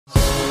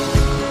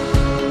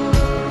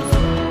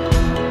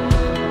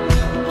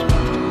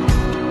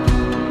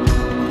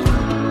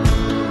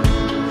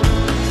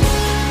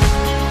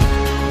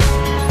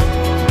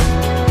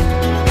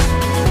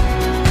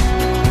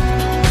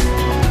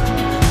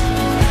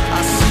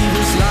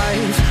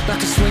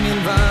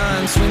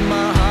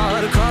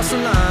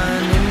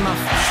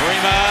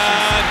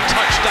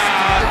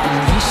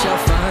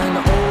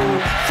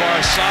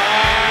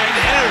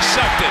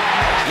intercepted.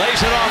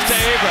 Lays it off to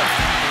Abram.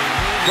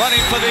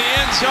 Running for the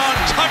end zone.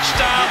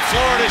 Touchdown,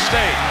 Florida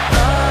State.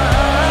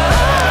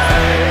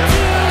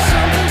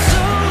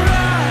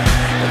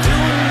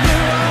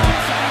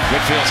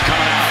 Whitfield's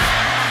coming out.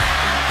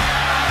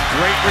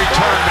 Great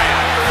return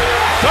man.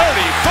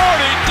 30,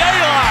 40,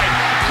 daylight.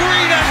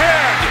 Green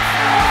ahead.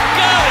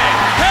 Got it.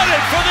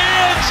 Headed for the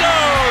end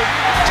zone.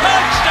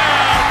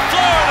 Touchdown,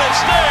 Florida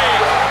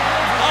State.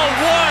 A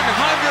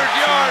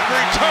 100-yard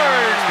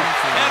return.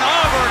 And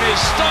Auburn is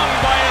stung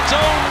by its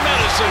own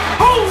medicine.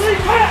 Holy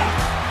crap!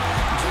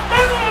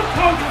 That's what I'm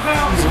talking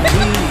about.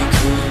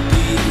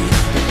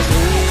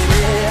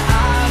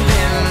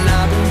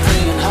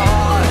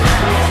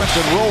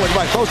 Rolling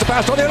right, throws the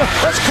pass on the end.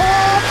 It's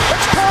caught!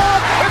 It's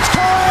caught! It's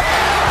caught!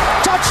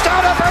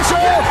 Touchdown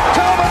FSU!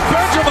 Calvin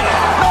Benjamin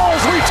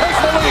knows we take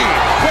the lead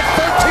with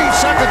 13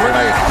 seconds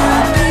remaining.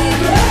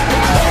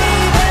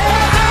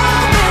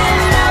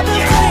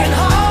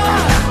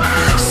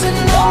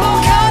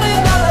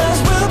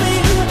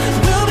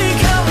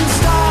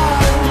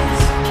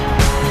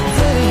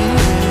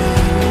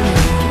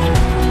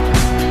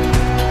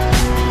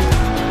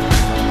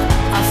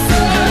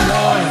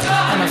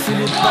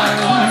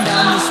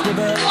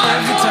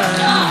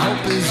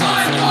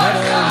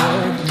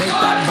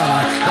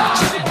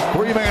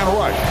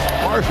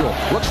 Marshall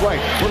looks right.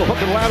 Little hook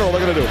and lateral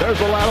they're going to do. There's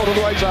the lateral to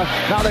the right side.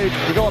 Now they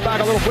go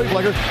back a little flea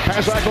flicker.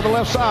 Pass back on the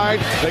left side.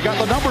 They got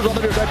the numbers on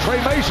the near. That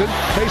Trey Mason.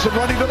 Mason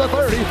running to the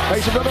 30.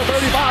 Mason to the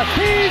 35.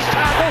 He's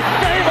tackled.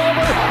 Game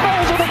over.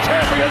 Those are the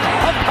champions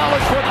of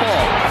college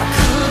football.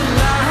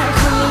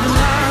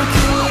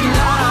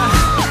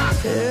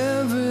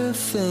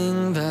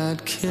 Everything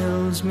that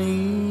kills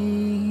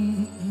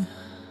me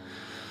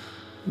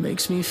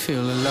makes me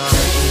feel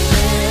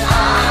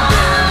alive.